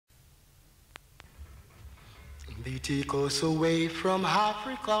They take us away from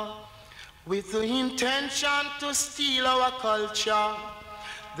Africa with the intention to steal our culture.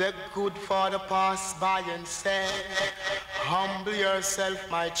 They're good for the pass by and say, humble yourself,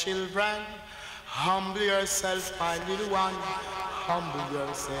 my children. Humble yourself, my little one. Humble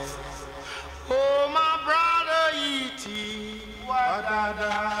yourself. Oh, my brother E.T.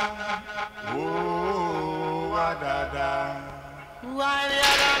 Wadada. Oh, Wadada.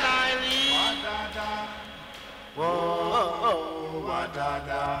 Wadada. Oh,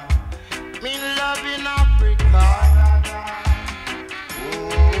 Wadada. Me love in Africa.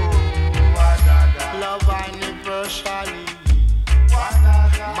 Oh, Wadada. Love universally.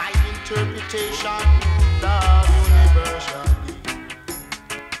 Wadada. My interpretation, love universally.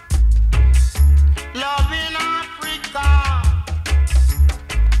 Love in Africa.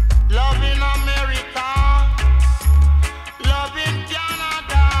 Love in America. Love in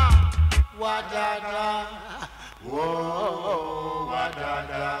Canada. Wadada. Whoa,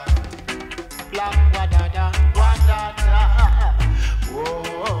 wadada. Black wadada, wadada.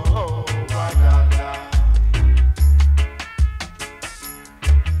 Whoa, wadada.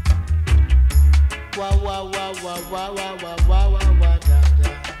 Wa wa wa wa wa wa wa wa wa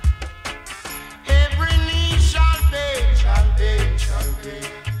wadada. Every knee shall bend, shall bend, shall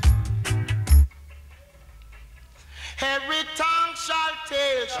bend. Every tongue shall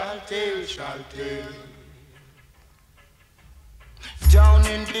tell, shall tell, shall tell. Down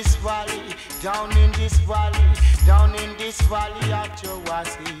in this valley, down in this valley, down in this valley at your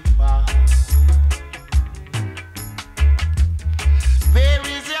Wasifa. Where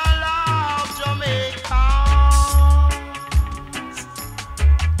is your love, Jamaica?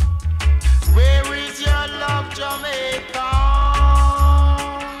 Where is your love, Jamaica?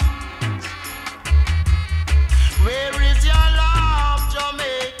 Where is your love,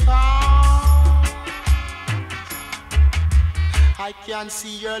 Jamaica? I can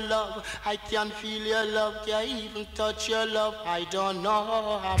see your love, I can feel your love, can't even touch your love. I don't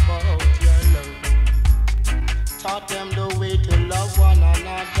know about your love. Taught them the way to love one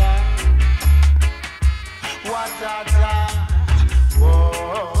another. Wadada,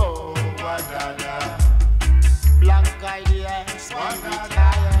 whoa, wadada. Black ideas,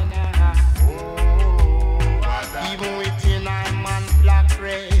 wadada. Oh, wadada. Even within a man black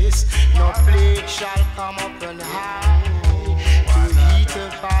race, no plague shall come up and hide.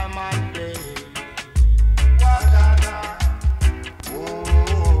 If I'm on play. Wadada.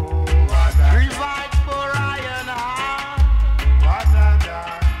 Oh, wadada. Provide for iron heart. Wadada.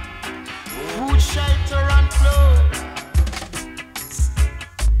 Food, shelter and clothes.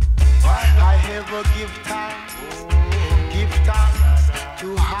 I ever give thanks to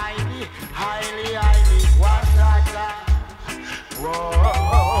highly, highly, highly. Wadada. Whoa.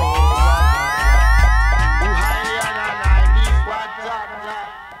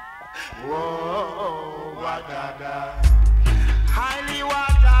 Whoa, wadada. Highly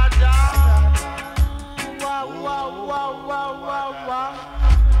wadada. Wow, wow, wow, wow, wow, wow.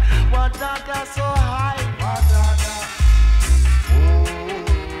 Wadada so high. Wadada. Oh,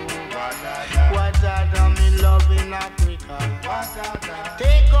 wadada. Wadada, me love in Africa. Wadada.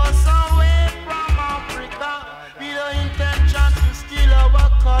 Take us away from Africa with the intention to steal our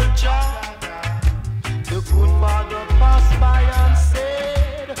culture. The good father passed by and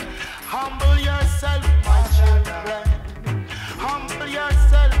said, humble yourself, my children. Humble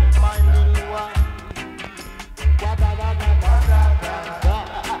yourself, my little one.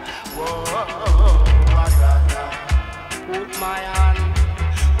 Whoa, put my hand.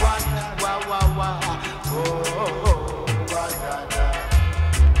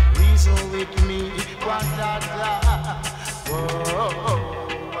 Reason with me. Whoa.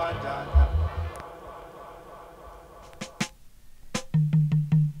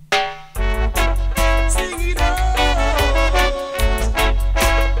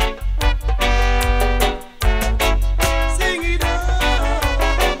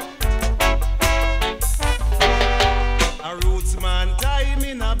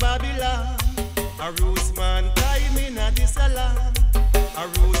 A roots man time in a this land. A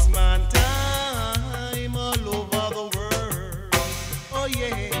roots man time all over the world. Oh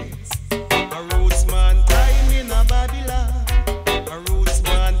yes. A roots man time in a Babylon. A roots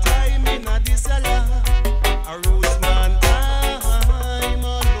man time in a this land. A roots man time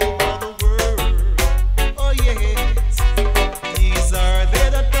all over the world. Oh yes. These are they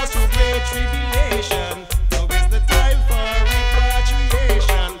that pass through great tribulation. Now is the time for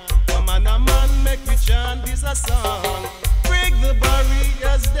repatriation. A man make me chant this a song. Break the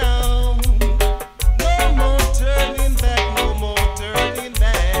barriers down. No more turning back, no more turning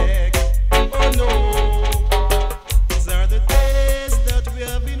back.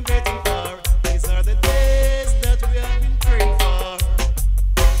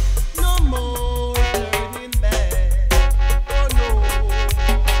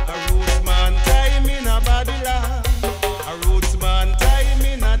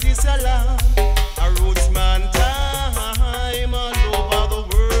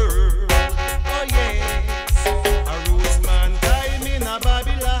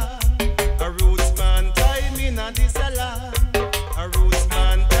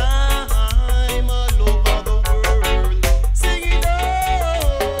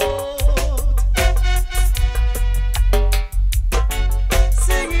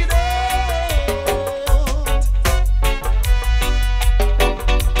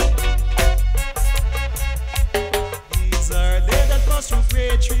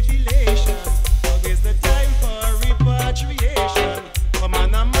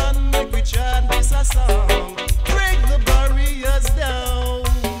 chant this a song. Break the barriers down.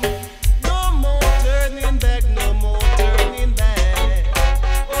 No more turning back, no more turning back.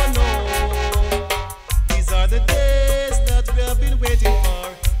 Oh no. These are the days that we have been waiting for.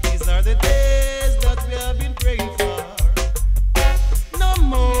 These are the days that we have been praying for. No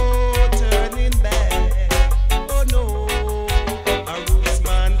more turning back. Oh no. A roots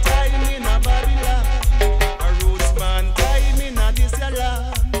man time in a Babylon. A roots man time in a this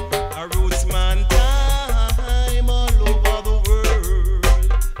land. A roots man time all over the world.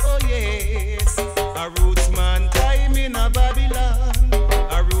 Oh yes. A roots man time in a Babylon.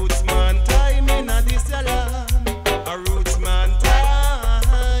 A roots man time in a this land. A roots man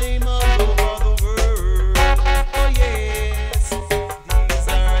time all over the world. Oh yes. These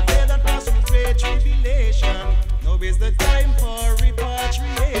are they that pass through great tribulation. Now is the time for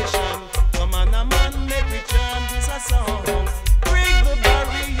repatriation. Come on, a man, make we chant this a song. Break the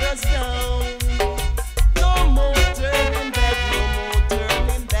barriers down. No more turning back, no more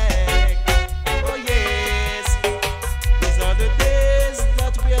turning back. Oh yes. These are the days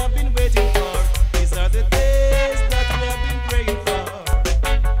that we have been waiting for. These are the days that we have been praying for.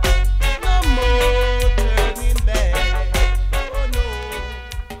 No more turning back. Oh no.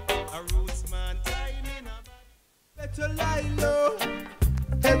 A roots man time in a Better lie low.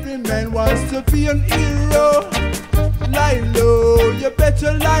 Every man wants to be an hero. Lie low, you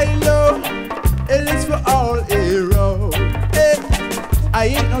better lie low. It is for all hero. Hey, I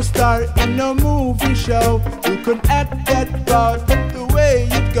ain't no star in no movie show. You can act that part the way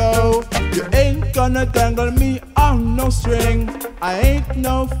you go. You ain't gonna dangle me on no string. I ain't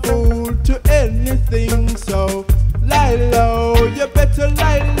no fool to anything. So lie low, you better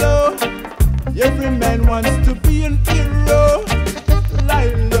lie low. Every man wants to be an hero.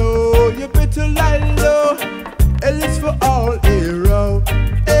 Lie low, you better lie low. It is for all hero.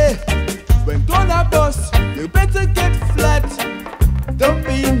 Hey, when gonna bust, you better get flat. Don't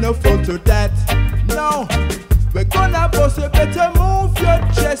be no fool to that. No, we're gonna bust, you better move your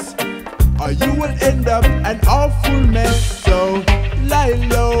chest, or you will end up an awful mess. So lie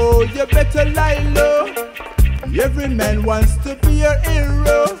low, you better lie low. Every man wants to be a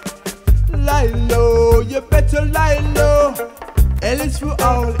hero. Lie low, you better lie low. L is for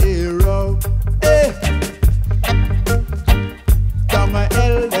all hero. Hey, come on,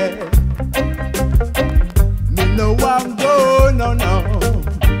 L. Me no one go, no, no.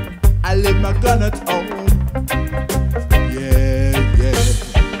 I leave my gun at home. Yeah, yeah.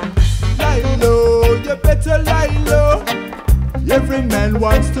 Lie low, you better lie low. Every man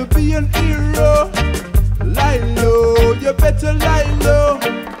wants to be an hero. Lie low, you better lie low.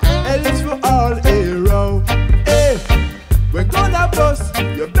 L is for all hero. Hey, we're gonna bust,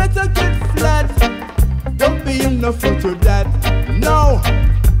 you better get flat. Don't be no fool to that. No,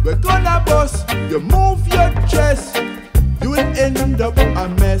 we're gonna bust, you move your chest, you will end up a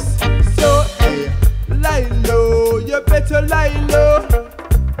mess. So hey, lie low, you better lie low.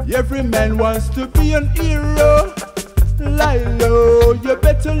 Every man wants to be an hero. Lie low, you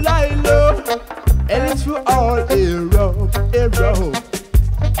better lie low. L is for all hero, hero.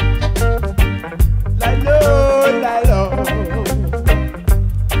 Lie low, lie low.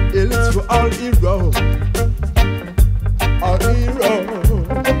 It is for all hero, all hero.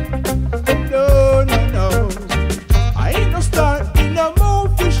 No, no, no. I ain't no star in a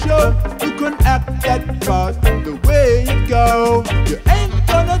movie show. You can act that part the way you go. You ain't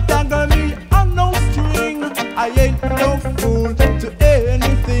gonna tangle me on no string. I ain't no fool to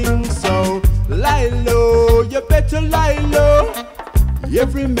anything. So lie low, you better lie low.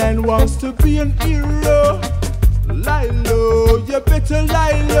 Every man wants to be an hero. Lie low, you better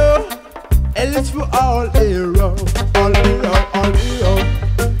lie low. L is for all hero, all hero, all hero.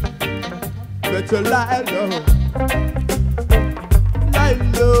 Better lie low, lie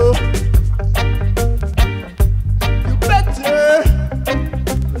low. You better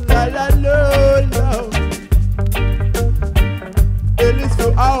lie low, low. L is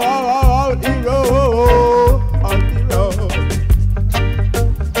for all hero, all hero.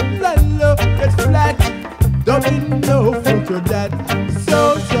 Lie low, get flat. Don't be no fool to that. So,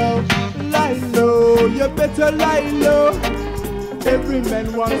 lie low, you better lie low. Every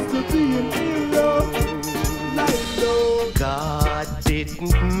man wants to be a hero. Lie low. God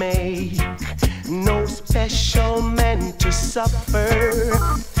didn't make no special man to suffer.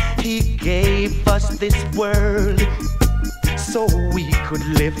 He gave us this world so we could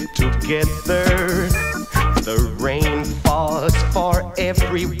live together. The rain falls for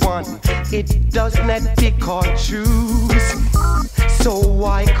everyone. It does not pick or choose. So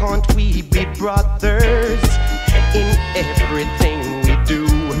why can't we be brothers in everything we do?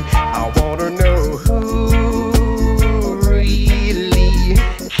 I want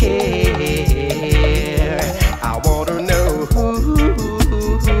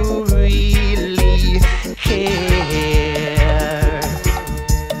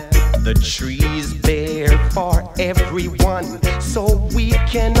The trees bear for everyone, so we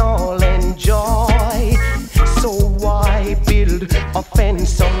can all enjoy. So why build a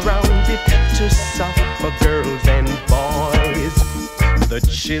fence around it to suffer girls and boys? The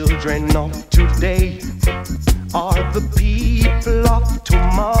children of today are the people of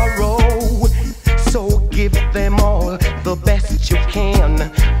tomorrow. So give them all the best you can,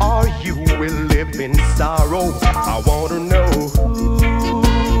 or you will live in sorrow. I wanna know who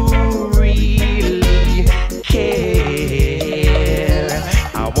really care.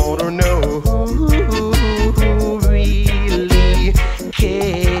 I wanna know who really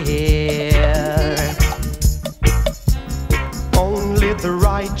care. Only the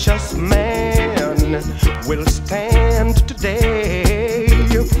righteous man will stand today.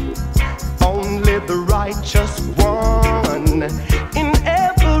 Only the righteous one in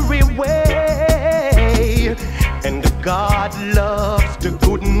every way. And God loves the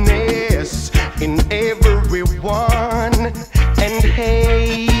goodness in everyone and hates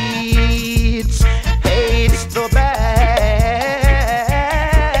the bad.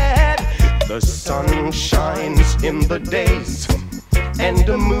 The sun shines in the days and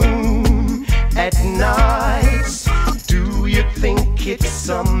the moon at night. Do you think it's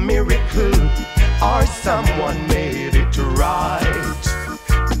a miracle or someone made it right?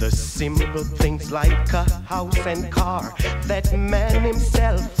 The simple things like a house and car that man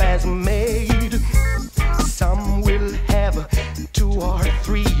himself has made. Some will have 2 or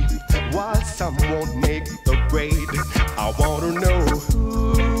 3, while some won't make the grade. I wanna know who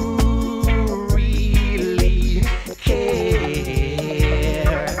really care.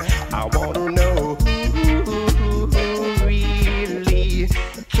 I wanna know who really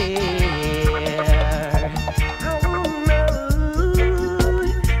care. I wanna know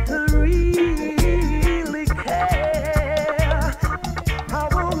who really care. I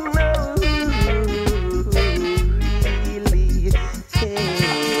wanna know who really care.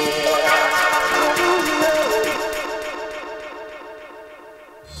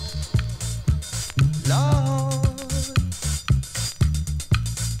 Lord,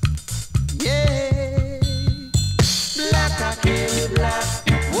 yeah, black I kill black,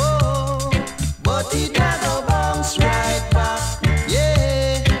 whoa, but it never bounce right back,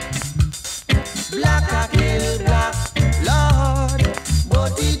 yeah. Black I kill black, Lord,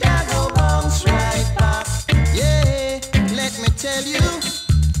 but it never bounce right back, yeah. Let me tell you,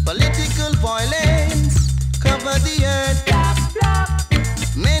 political violence cover the earth. Black, black.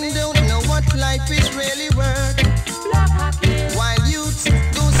 Men don't know what life is really worth. Black I kill. While youths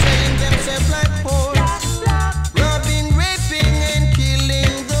go selling themselves like poor. Robbing, raping, and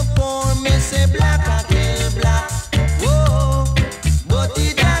killing the poor. Me say black I kill black. Whoa, but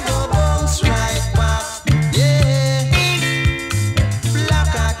it a go bounce right back. Yeah,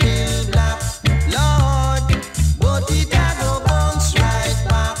 black I kill.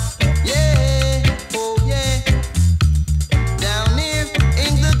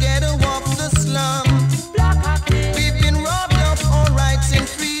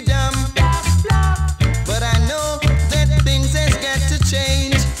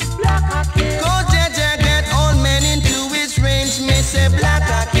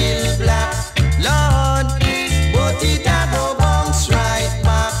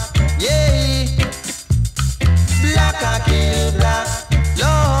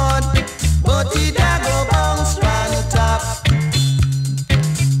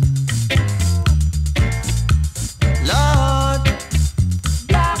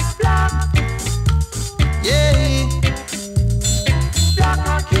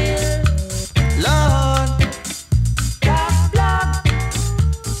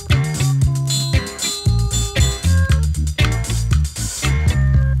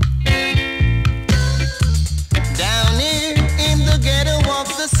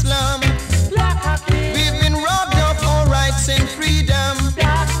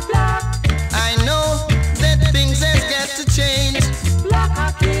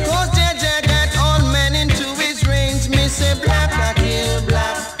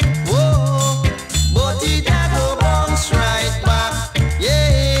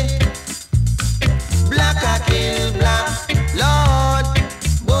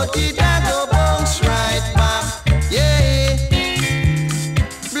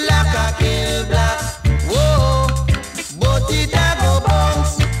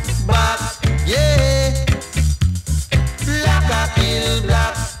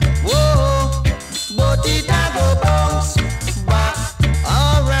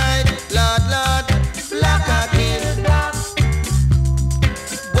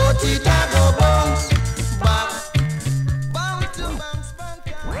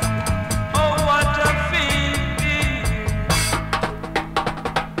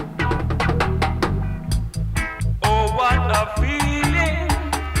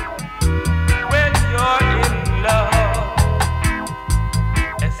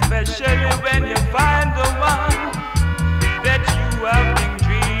 especially when you find the one that you have been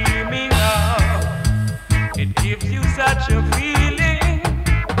dreaming of. It gives you such a feeling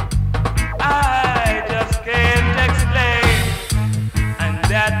I just can't explain, and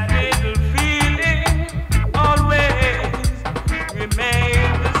that little feeling always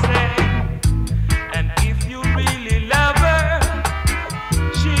remains the same. And if you really love her,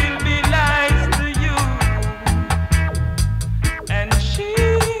 she'll be nice to you, and she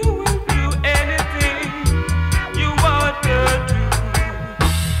will do anything you want her to.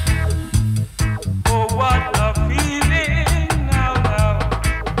 Oh, what a feeling now.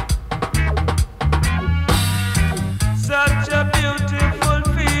 Such a beautiful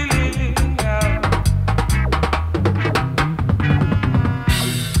feeling now.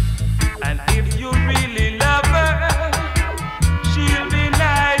 And if you really love her, she'll be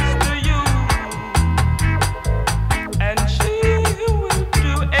nice to you, and she will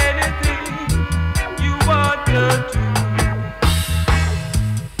do anything you want her to.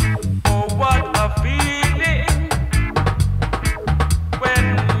 Oh, what a feeling when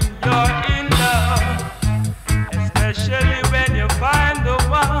you're in love, especially when you find the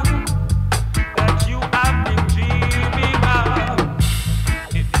one that you have been dreaming of.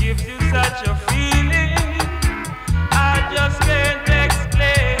 It gives you such a feeling I just can't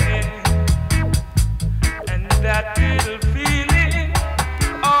explain, and that little feeling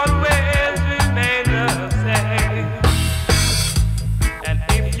always remains the same. And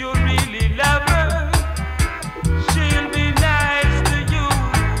if you really love her, she'll be nice to you,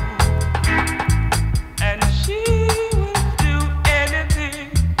 and she will do anything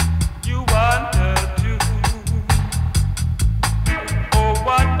you want her to. Oh,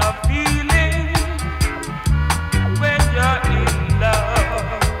 what a feeling when you're in love,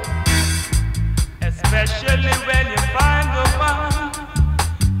 especially when you find the one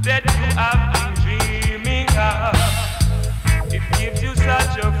that you have been dreaming of. It gives you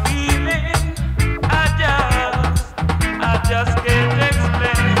such a feeling I just can't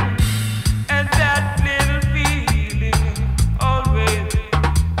explain, and that little feeling always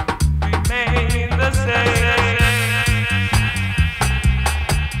remains the same.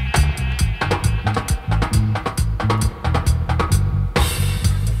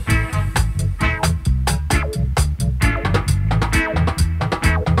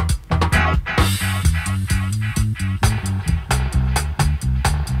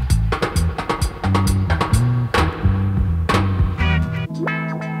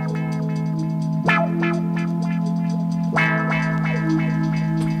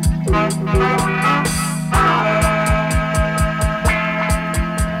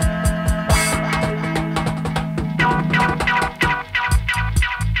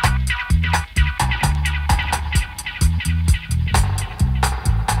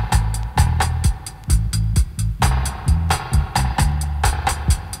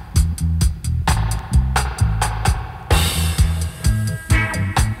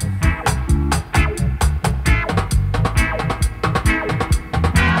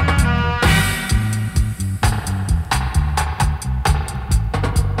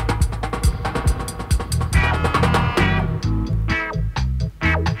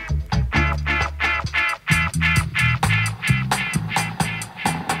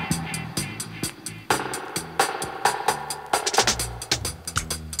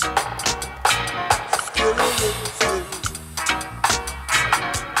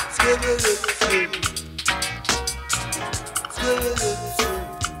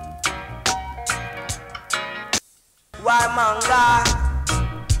 Warmonger,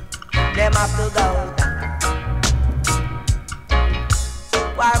 them have to go down.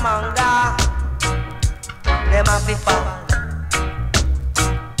 Warmonger, them have to fall.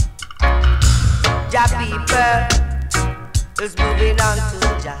 Jah people is moving on to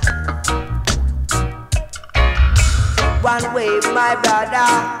Jah. One way, my brother,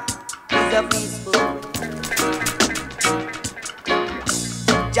 is a peaceful way.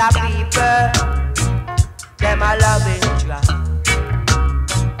 Jah people, them a loving Jah.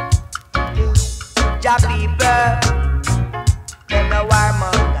 Jah people, them a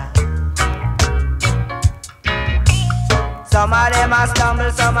warmonger. Some of them a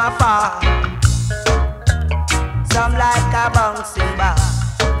stumble, some a fall. Some like a bouncing ball.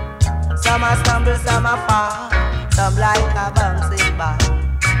 Some a stumble, some a fall. Some like a bouncing ball.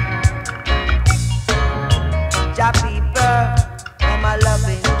 Jah people, them a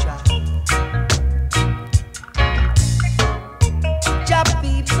loving Jah. Jah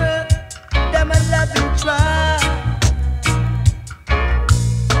people, them a loving Jah.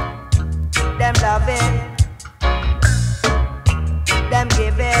 Them loving, them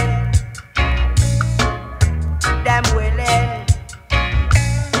giving.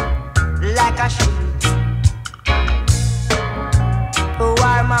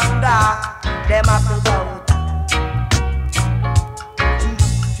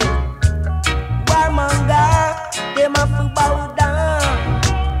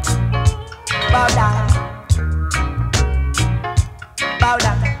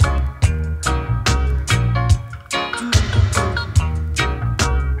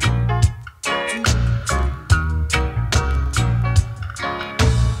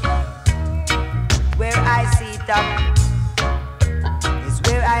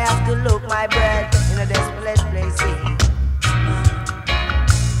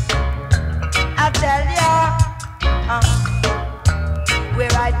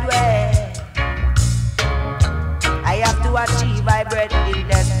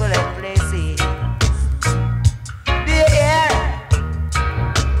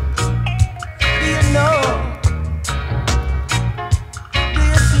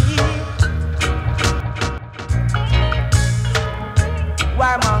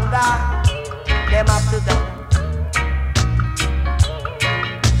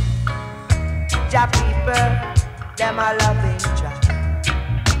 Jah people, them a loving Jah.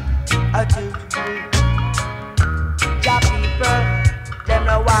 A do. Jah people, them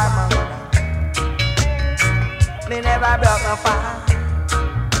no warmonger. Me never broke no fire.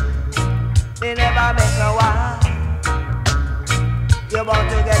 Me never make no war. You want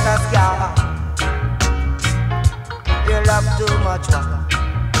to get a scar. You love too much war.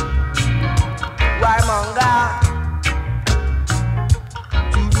 Warmonger.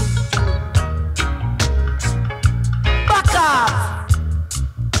 Back off.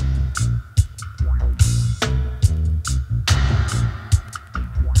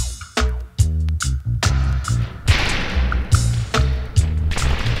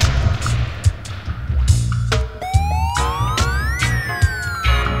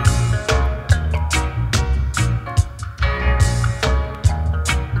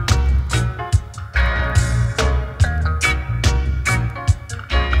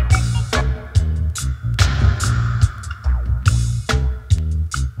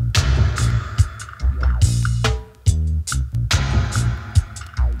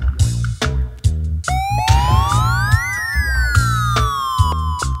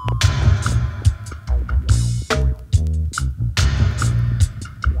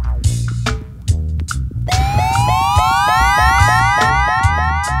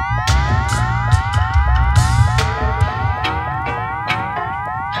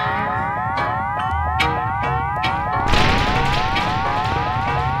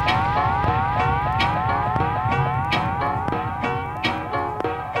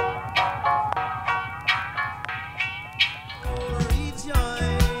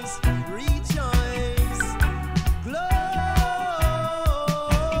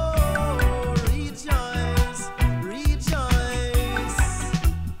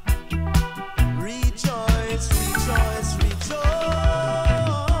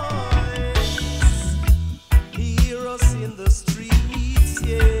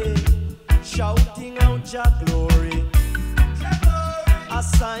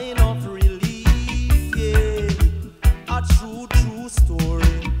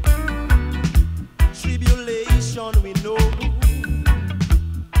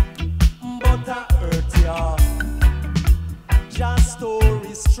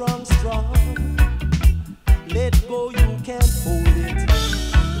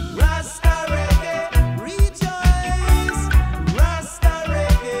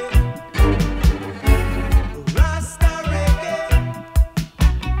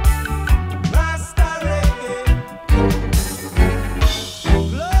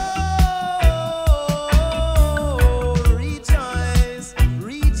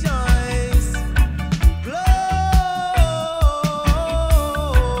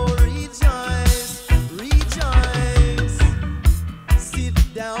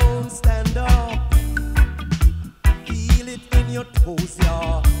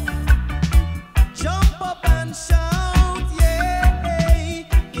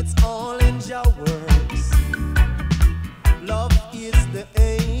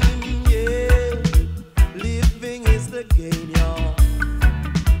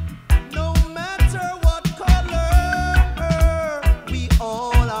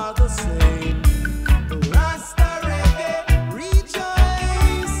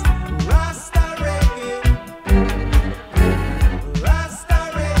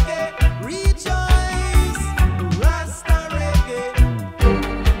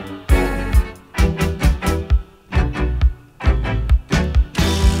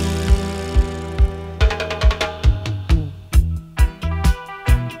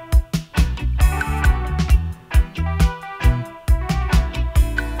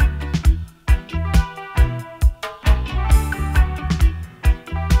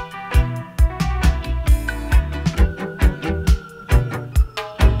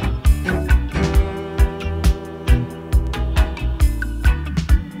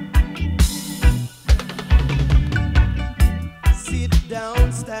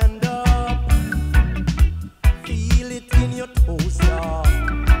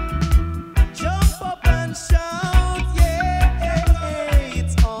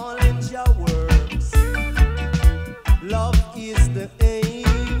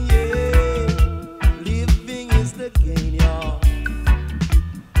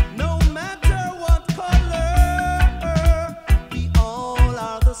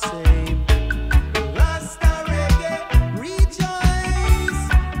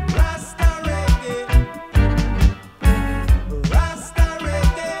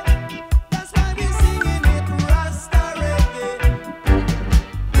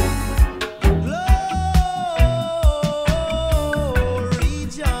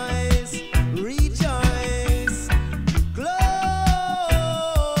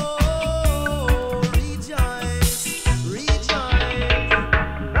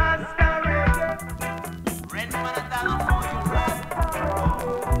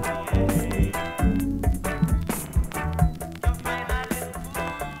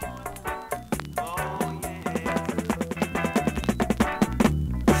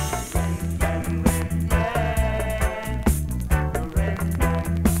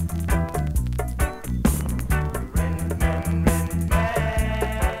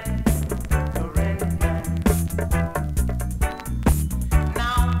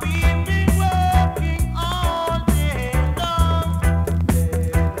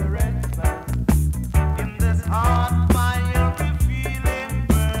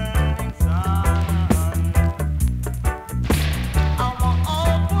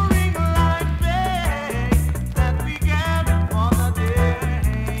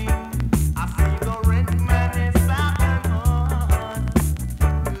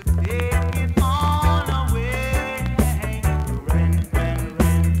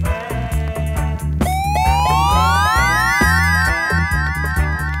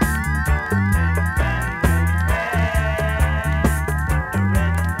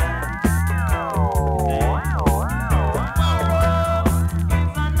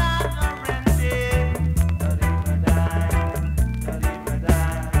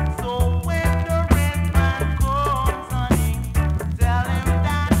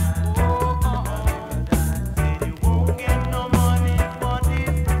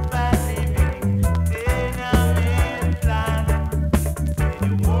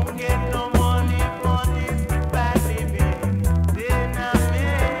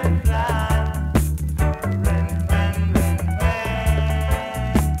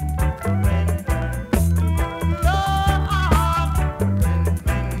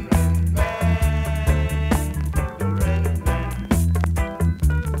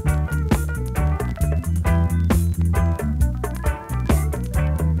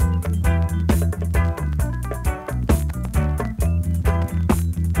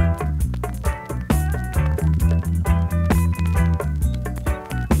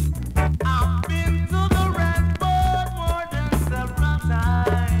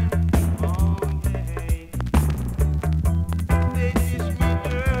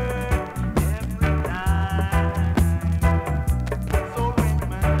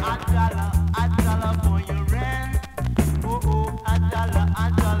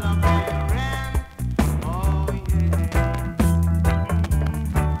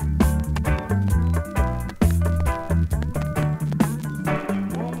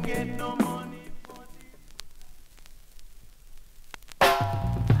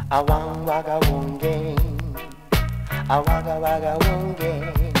 A wang waga wonge, a waga waga wonge,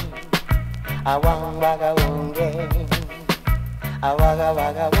 a wang waga wonge, a waga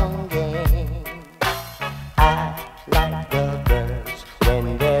waga wonge. I like the girls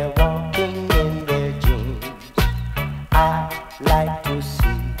when they're walking in their jeans. I like to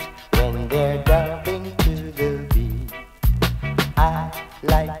see when they're dubbing to the beat. I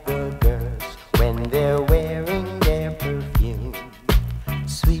like the girls when they're wearing their perfume,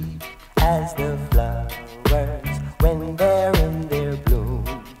 sweet as the flowers when they're in their bloom.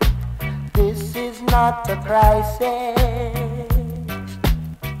 This is not a crisis.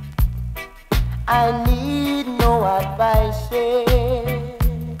 I need no advices.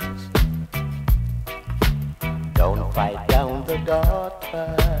 Don't fight down the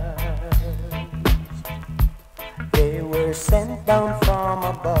daughters. They were sent down from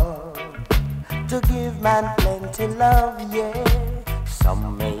above to give man plenty love, yeah.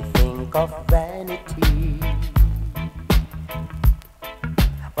 Some may think of vanity,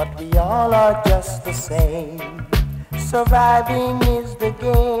 but we all are just the same. Surviving is the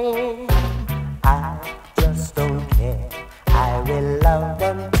game. I just don't care. I will love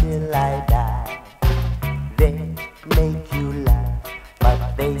them till I die. They make you laugh,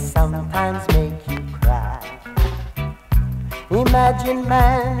 but they sometimes make you cry. Imagine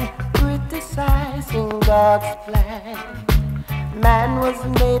man criticizing God's plan. Man was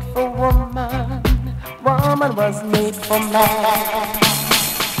made for woman, woman was made for man.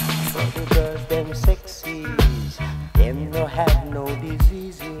 So the girls them sexies, them no have no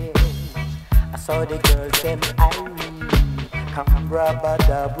diseases. I saw the girls them Irish, come rub a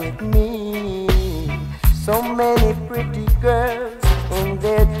dub with me. So many pretty girls in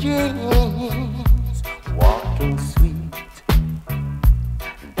their jeans, walking sweet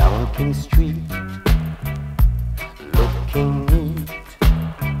down King Street, looking neat,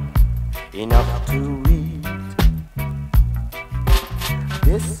 enough to eat.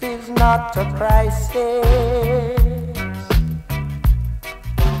 This is not a crisis.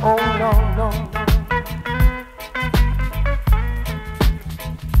 Oh no, no, no.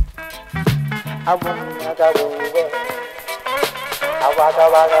 I waga wonge, I waga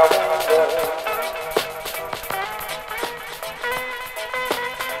waga wonge.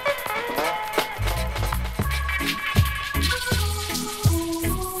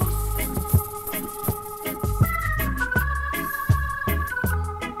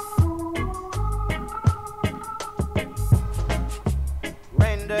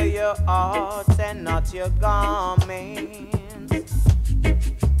 Render your arts and not your garments.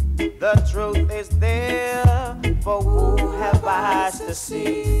 The truth is there for who have eyes to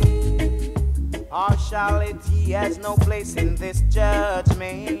see. Partiality has no place in this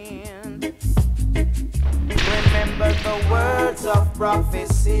judgment. Remember the words of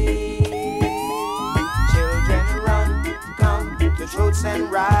prophecy. Children run, come to truths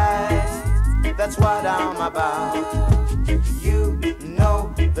and rights. That's what I'm about. You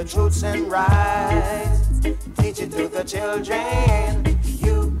know the truths and rights. Teach it to the children.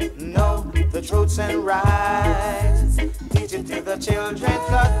 You know the truths and rights. Teach it to the children,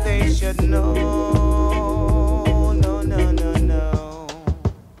 cause they should know. No, no, no, no.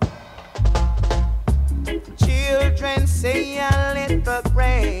 Children, say a little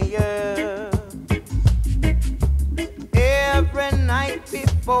prayer every night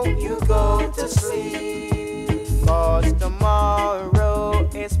before you go to sleep. Cause tomorrow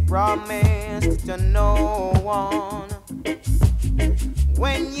is promised to no one.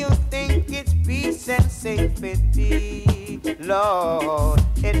 When you think it's peace and safety, Lord,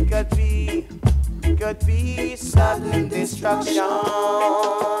 it could be sudden destruction.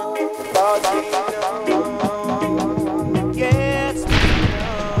 Cause we know, yes, we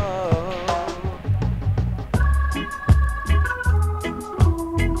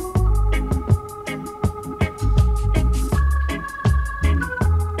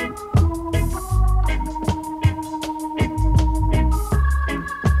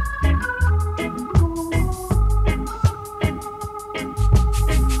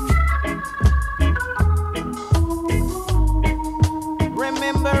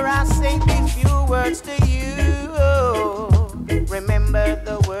words to you. Remember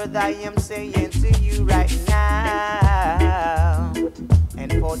the word I am saying to you right now.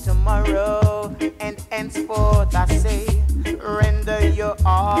 And for tomorrow and henceforth I say, render your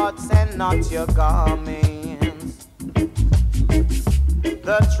hearts and not your garments.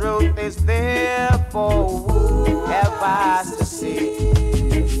 The truth is there for who have eyes to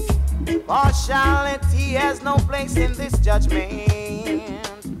see. Partiality has no place in this judgment.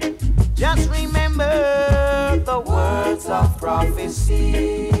 Just remember with the words of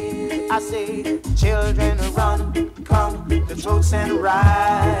prophecy. I say, children run, come, the truths and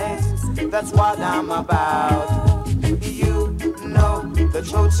rights. That's what I'm about. You know the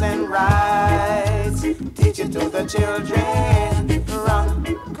truths and rights. Teach it to the children.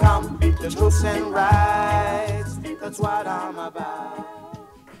 Run, come, the truths and rights. That's what I'm about.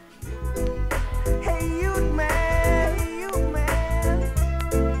 Hey, youth man,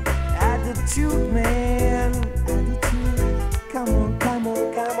 attitude man, attitude. Come on, come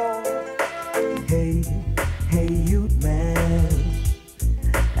on, come on. Hey, youth man,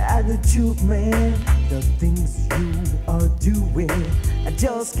 attitude man. The things you are doing, I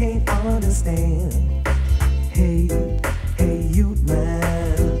just can't understand. Hey, youth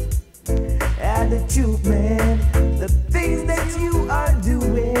man, attitude man. The things that you are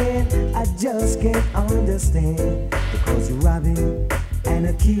doing, I just can't understand. Because you're robbing and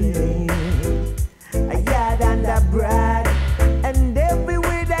a killing, a yard and a bride, and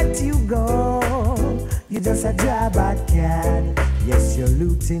everywhere that you go, you just a dry-bad cat. Yes, you're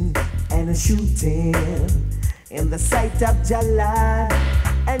looting and a shooting in the sight of Jalad,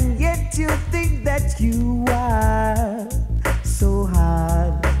 and yet you think that you are so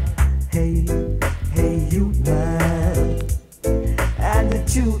hard. Hey, you man,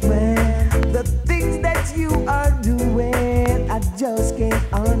 attitude man. The things that you are doing, I just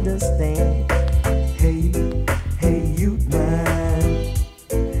can't understand. Hey, you man,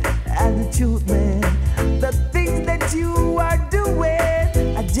 attitude man. The things that you are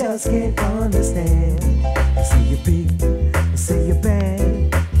doing, I just can't understand. I say you're big, I say you're bad,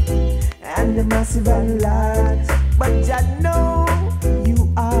 and the massive and large, but I know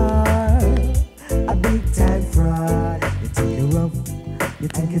you are a big time fraud. You think you're rough, you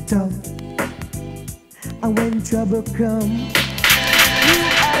think you're tough, and when trouble comes, you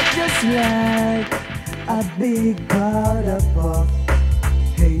are just like a big powder puff.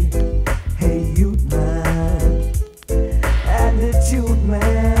 Hey, youth man, attitude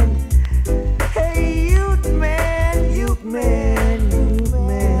man. Hey, youth man, youth man, youth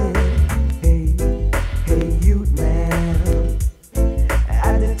man. Hey, youth man,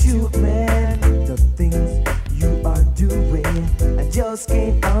 attitude man. The things you are doing, I just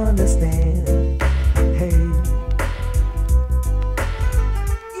can't understand. Hey,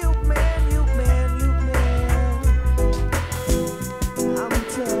 youth man, youth man, youth man. I'm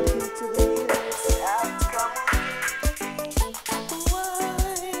talking to the youth.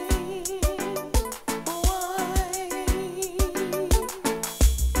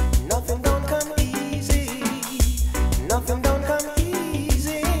 Nothing don't come easy. Nothing don't come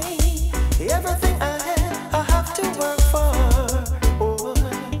easy. Everything I have to work for. Oh,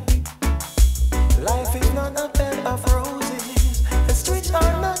 life is not a bed of roses. The streets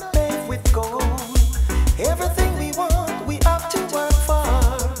are not paved with gold. Everything we want, we have to work for.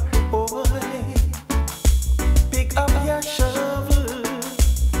 Oh, pick up your shovel,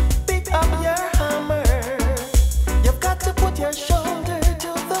 pick up your hammer. You've got to put your shoulder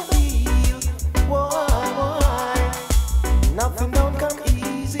to the wheel. Why? Nothing don't come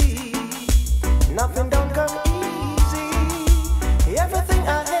easy. Nothing don't come easy. Everything I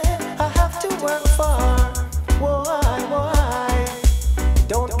have to work for. Why?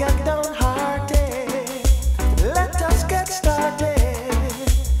 Don't get downhearted. Let us get started.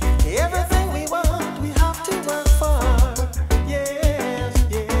 Everything we want, we have to work for. Yes.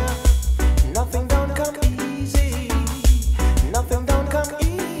 Nothing don't come easy. Nothing don't come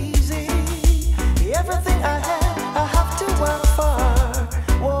easy. Everything I have to work for.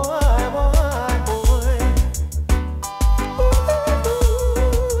 Why?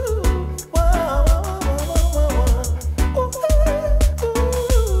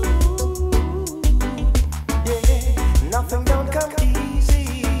 Nothing don't come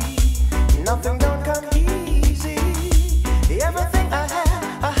easy. Nothing don't come easy. Everything I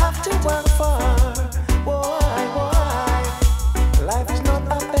have to work for. Why? Life is not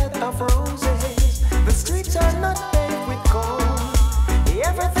a bed of roses. The streets are not paved with gold.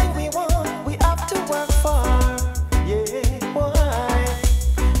 Everything we want, we have to work for. Yeah, why?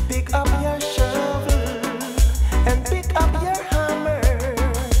 Pick up your shovel and pick up your hammer.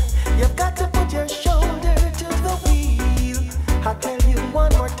 You've got to put your shoulder to the wheel. I tell you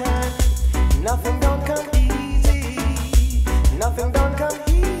one more time, nothing don't come easy. Nothing don't come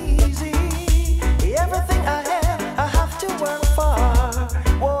easy. Everything I have to work for.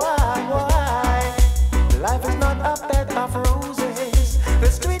 Why? Life is not a bed of roses. The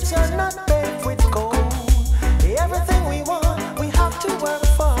streets are not paved with gold. Everything we want, we have to work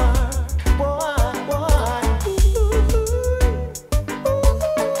for. Why?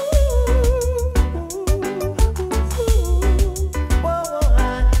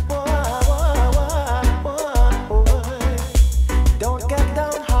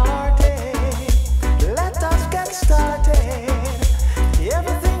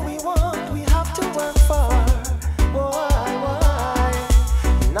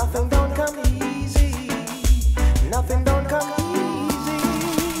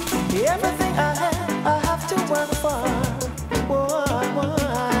 Everything I have to work for.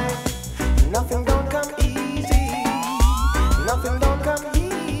 Why? Nothing don't come easy. Nothing don't come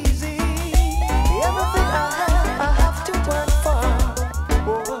easy. Everything I have to work for.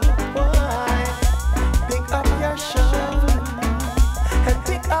 Why? Pick up your shovel and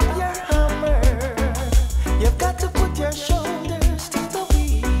pick up your hammer. You've got to put your shoulders to the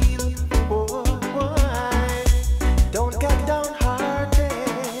wheel. Why? Don't get downhearted.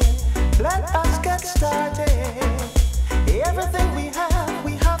 Let us get started. Everything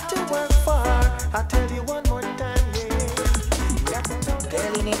we have to work for. I'll tell you one more time, yeah.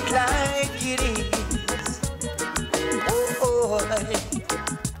 Telling it like it is. Oh,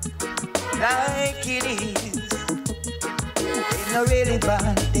 like it is. They no really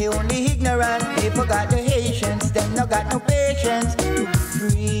bad, they only ignorant. They forgot the Haitians, them no got no patience. To be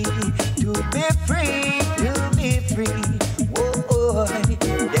free, to be free, to be free. Oh,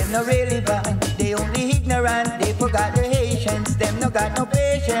 them no really bad, they only ignorant. They forgot the Haitians, them no got no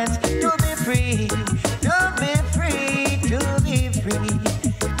patience. To be free, to be free, to be free.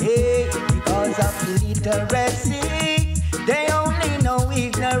 Hey, because of illiteracy, they only know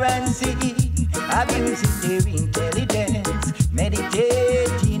ignorance. Abusing their intelligence,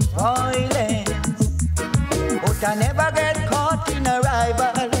 meditating violence. But I never get caught in a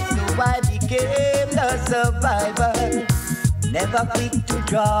rival, so I became the survivor. Never quick to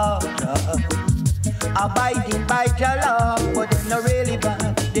draw, abiding by the law. But them no really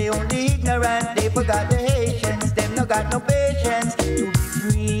bad, they only ignorant. They forgot the Haitians, them no got no patience. To be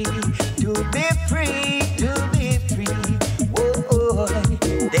free, to be free, to be free. Oh,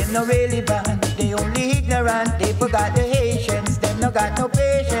 them no really bad, they only ignorant. They forgot the Haitians, them no got no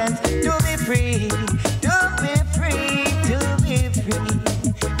patience. To be free, to be free, to be free.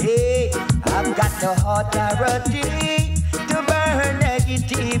 Hey, I've got the authority to burn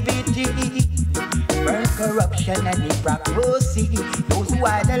negativity, burn corruption and hypocrisy. Those who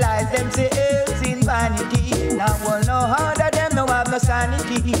idolize themselves in vanity, now will know how that them no have no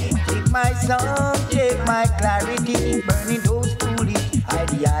sanity. Take my song, take my clarity, burning those foolish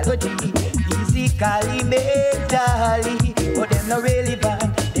ideology, physically, mentally. But them no really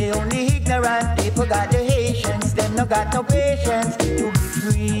bad, they only ignorant. They forgot the Haitians, them no got no patience. To be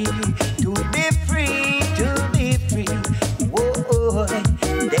free, to be free, to be free. Whoa,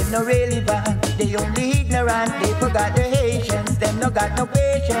 them no really bad, they only ignorant. They forgot the Haitians, them no got no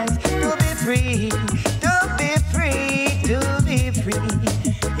patience. To be free, to be free, to be free.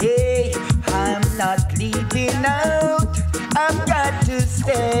 Hey, I'm not leaving out, I've got to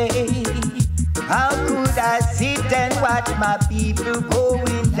stay. How could I sit and watch my people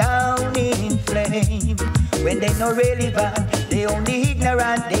going down in flame? When they no really bad, they only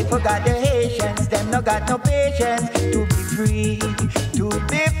ignorant. They forgot the Haitians, them no got no patience. To be free, to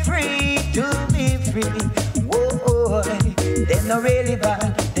be free, to be free. Whoa, them no really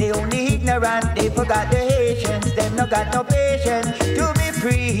bad, they only ignorant. They forgot the Haitians, them no got no patience. To be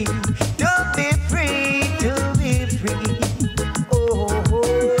free, to be free, to be free.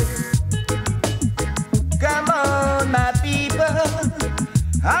 Come on, my people.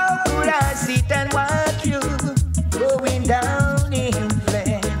 How could I sit and watch you going down in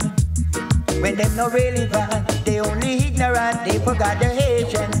flame? When them no really bad, they only ignorant. They forgot the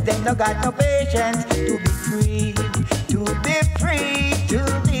Haitians, them no got no patience. To be free, to be free, to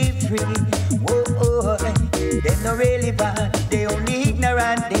be free. Whoa, them no really bad, they only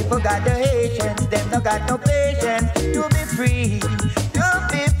ignorant. They forgot the Haitians, them no got no patience. To be free, to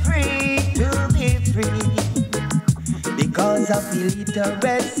be free, to be free. Because of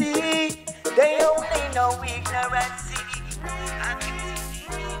illiteracy, they only know ignorance.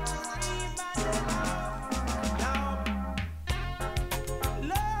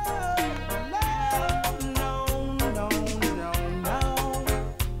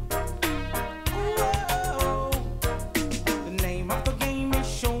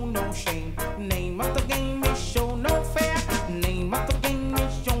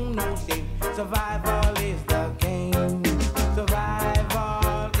 Survival is the game.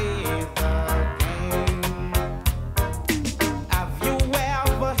 Survival is the game. Have you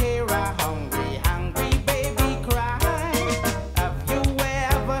ever heard a hungry, hungry baby cry? Have you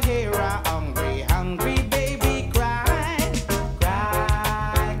ever heard a hungry, hungry baby cry?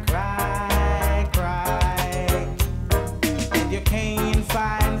 Cry, cry, cry. And you can't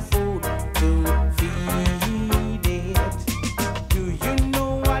find food to feed it. Do you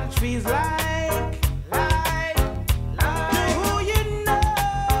know what it feels like?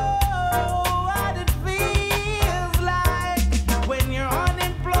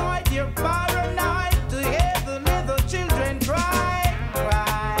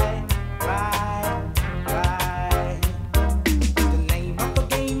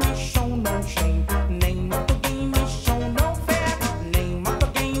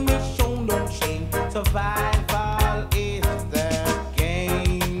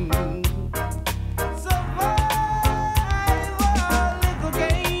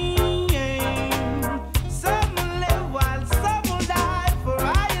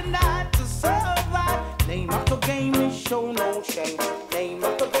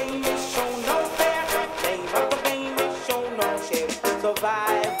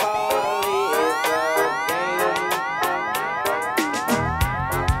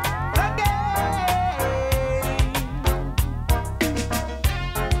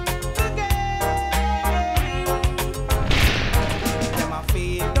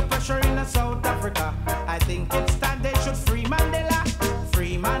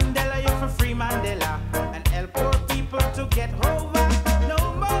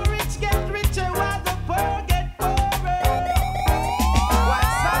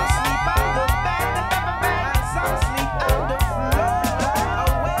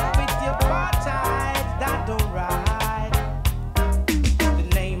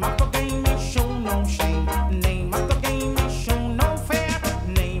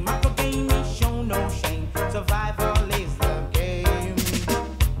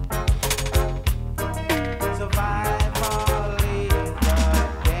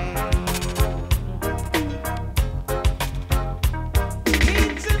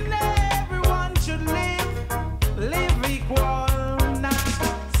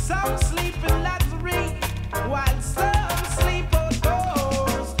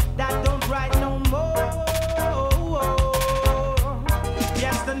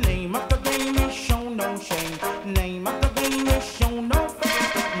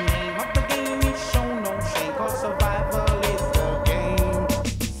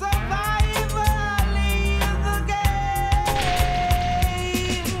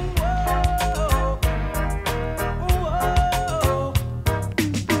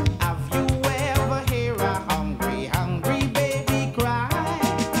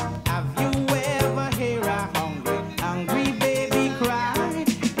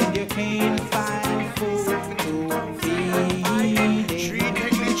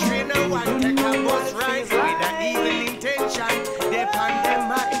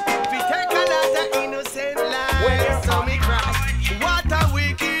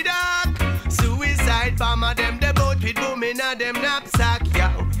 a them knapsack, yo.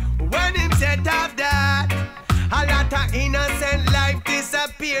 When him set off that, a lot of innocent life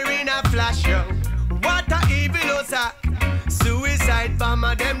disappear in a flash, yo. What a evil osa. Suicide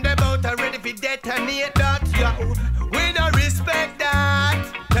bomber, them bout ready for detonate that, yo. We don't respect that.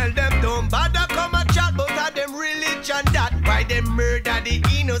 Tell them don't bother come and chat about them religion that. Why them murder the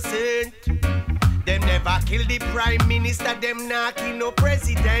innocent? Them never kill the prime minister, them not kill no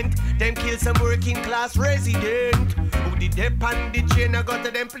president. Them kill some working class resident. Who did they on the chain and go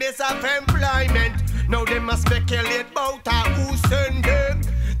to them place of employment. Now them must speculate about who send them.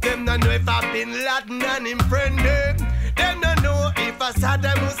 Them not know if I've been Laden and him friend them. Them not know if a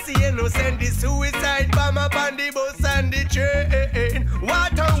Saddam Hussein no send the suicide bomb up on the bus and the train.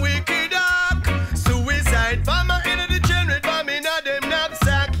 What a wicked act. Suicide bomber in the train with bomb in a them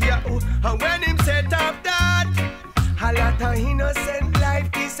knapsack, yo. And when him set up that, a lot of innocent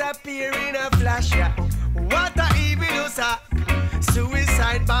life disappear in a flash, yo. What a evil usa.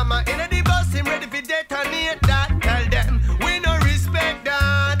 Suicide bomber in the bus, him ready for detonate that. Tell them we no respect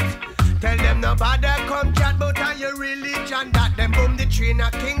that. Tell them no bother come chat about your religion that. Them boom the train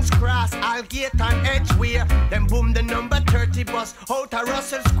at King's Cross, Aldgate and Edgeware. Them boom the number 30 bus out of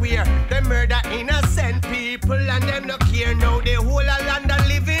Russell Square. Them murder innocent people and them no care. Now the whole of London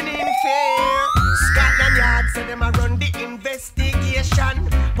living in fear. Scotland Yard say them a run the investigation.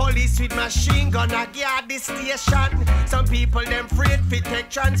 Police with machine gun a guard the station. Some people them afraid fi take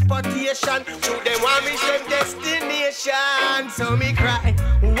transportation. So they want reach them destination. So me cry,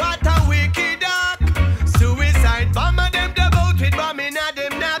 what a wicked act. Suicide bomber them the boat with bomb in a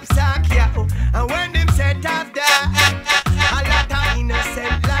them knapsack, yo. And when them set off that, a lot of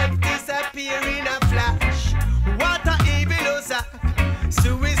innocent life disappear in a flash. What a evil usa.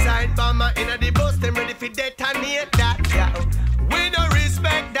 Suicide bomber in a the bus, them ready for detonate that, yo. We don't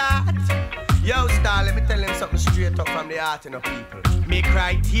respect that. Yo, star, let me tell them something straight up from the heart, you know, people. Me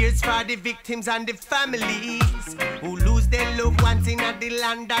cry tears for the victims and the families who lose their loved ones in the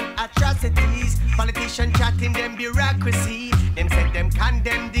land and atrocities. Politicians chatting them bureaucracy. Them said them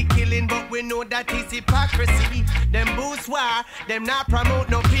condemn the killing, but we know that is hypocrisy. Them boost war, them not promote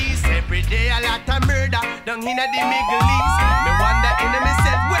no peace. Every day a lot of murder down in the Middle East. Me wonder enemy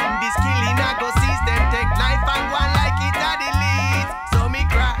said when this killing I go cease. Them take life and go on like it are the least. So me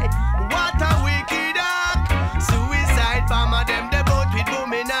cry, what a wicked act. Suicide bomber them the boat with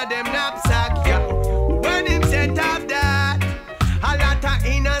boom in a them knapsack, yo. When him set off that, a lot of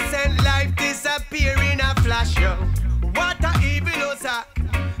innocent life disappear in a flash, yo. What a evil usa.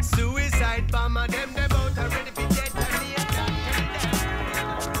 Suicide bomber them the boat are ready for death.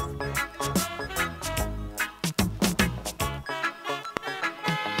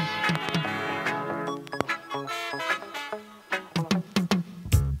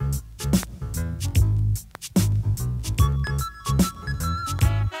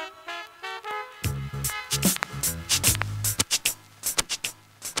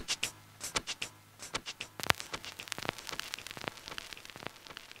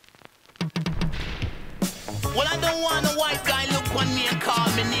 Well, I don't want a white guy look on me and call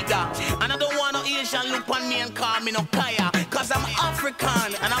me nigga. And I don't want no Asian look on me and call me no kaya. Cause I'm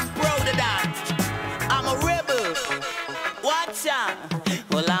African and I'm proud of that. I'm a rebel. Watch out.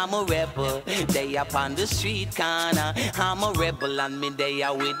 Well, I'm a rebel. They up on the street corner. I'm a rebel and me they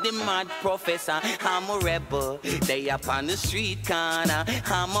are with the mad professor. I'm a rebel. They up on the street corner.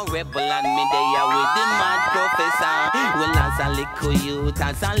 I'm a rebel and me they are with the mad professor. Well, as a little youth,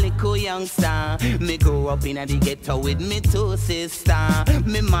 as a little youngster, me grow up in the ghetto with me two sisters.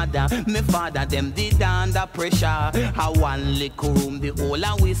 Me mother, me father, them did under pressure. I one little room, the whole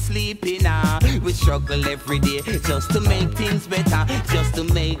and we sleep in. We struggle every day just to make things better, just to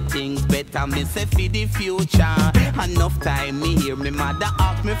make things better. Me say for the future. Enough time me hear me mother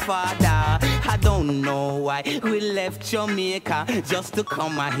ask me father. I don't know why we left Jamaica just to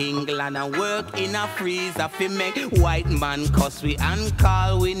come to England and work in a freezer fi make white man cuss we and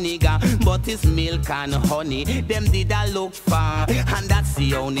call we nigga. But it's milk and honey them did a look for, and that's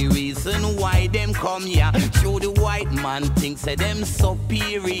the only reason why them come here. Show the white man thinks say them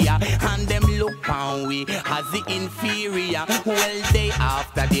superior and them look on we as the inferior. Well, they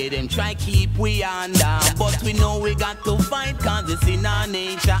after they them try keep we under, but we know we got to fight cause it's in our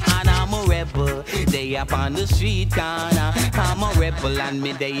nature. And I'm a rebel. They up on the street corner. I'm a rebel and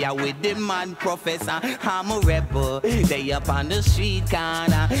me they are with the man professor. I'm a rebel. They up on the street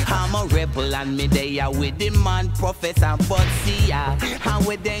corner. I'm a rebel and me they are with the man professor. But see ya, how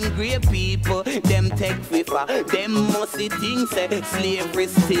with them great people, them take FIFA. Them musty things say slavery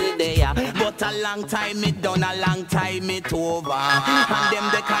still there. But a long time it done, a long time it over. And them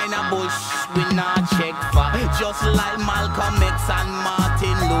the kind of bush we not check for. Just like Malcolm X and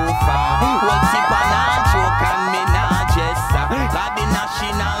Martin Luther. Well, tip and a joke and me not jester. Got the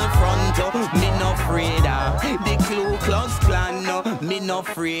national front, me no afraid of. The Ku Klux Klan, no, me no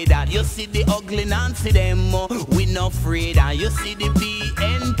afraid of. You see the ugly Nancy them, we no afraid of. You see the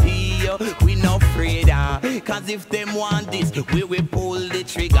BNP, we no afraid of. Cause if them want this, we will pull the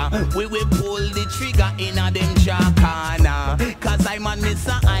trigger. We will pull the trigger in a them jacana. Cause I'm a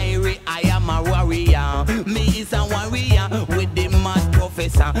Mr. Irie, I am a warrior. Me is a warrior with the mad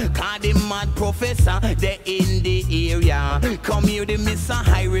professor. Cause the mad professor, they in the area. Come here the Mr.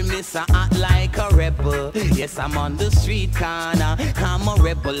 Irie, Mr. Act like a rebel. Yes, I'm on the street corner. I'm a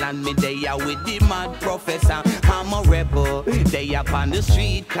rebel and me they are with the mad professor. I'm a rebel, they up on the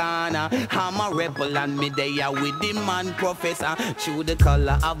street corner. I'm a rebel and me they are with the man professor. Through the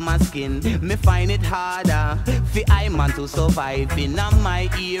color of my skin, me find it harder for I man to survive in my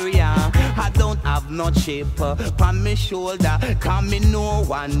area. I don't have no chip on my shoulder. Cause me know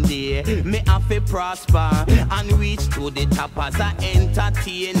one day me have to prosper and reach to the top as an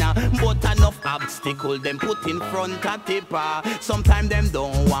entertainer. But enough obstacle them put in front of tipper. Sometimes them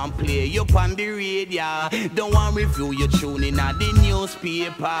don't want play you on the radio. Don't want review you tune in at the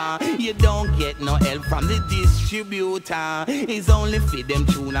newspaper. You don't get no help from the distributor. It's only for them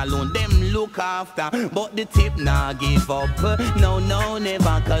tune alone them look after. But the tip nah give up. No, no,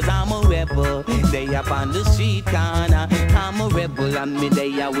 never. Cause I'm a rebel. They up on the street corner. I'm a rebel and me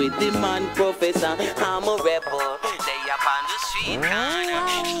they are with the man professor. I'm a rebel. They up on the street corner.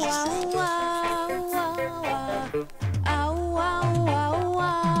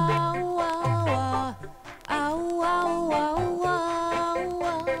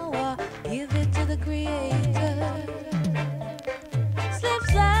 Give it to the Creator. Slip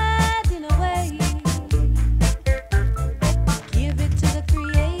sliding away. Give it to the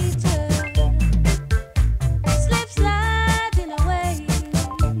Creator. Slip sliding away.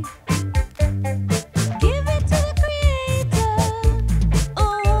 Give it to the Creator.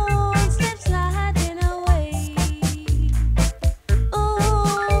 Oh, slip sliding away.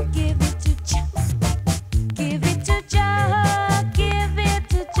 Oh, give it to Jah. Give it to Jah. Give it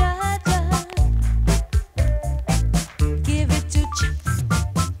to Jah. Give it to Jah.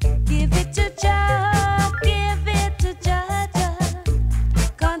 Give it to Jah. Give it to Jah.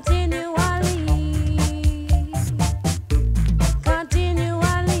 Continually.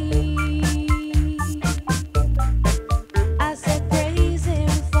 Continually. I said praise Him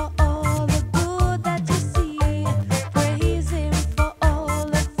for all the good that you see. Praise Him for all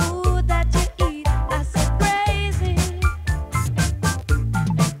the food that you eat. I said praise Him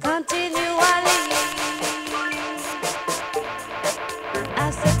continually. I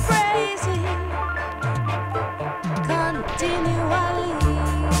said praise Him continually.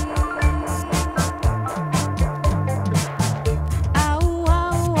 Ow,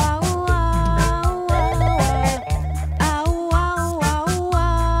 ow, ow, ow, ow, ow, ow, ow, ow,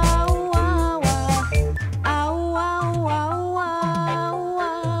 ow,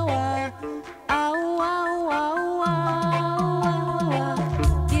 ow, ow, ow, ow.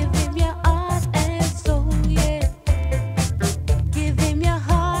 Give Him your heart and soul, yeah. Give Him your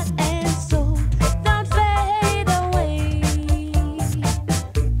heart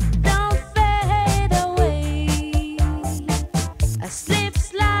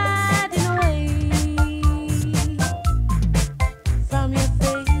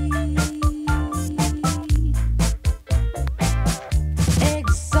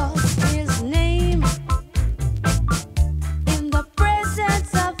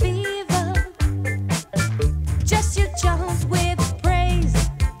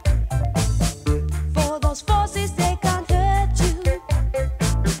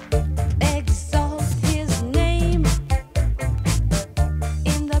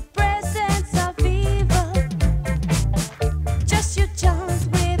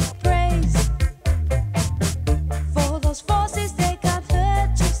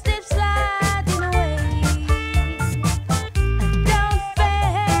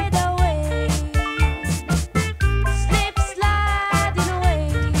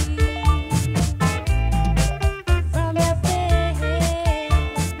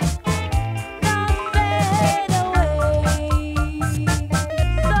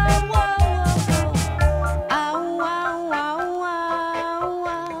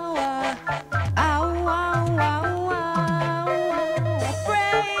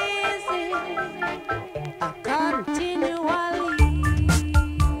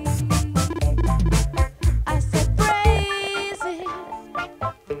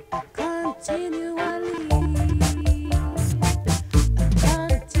Continue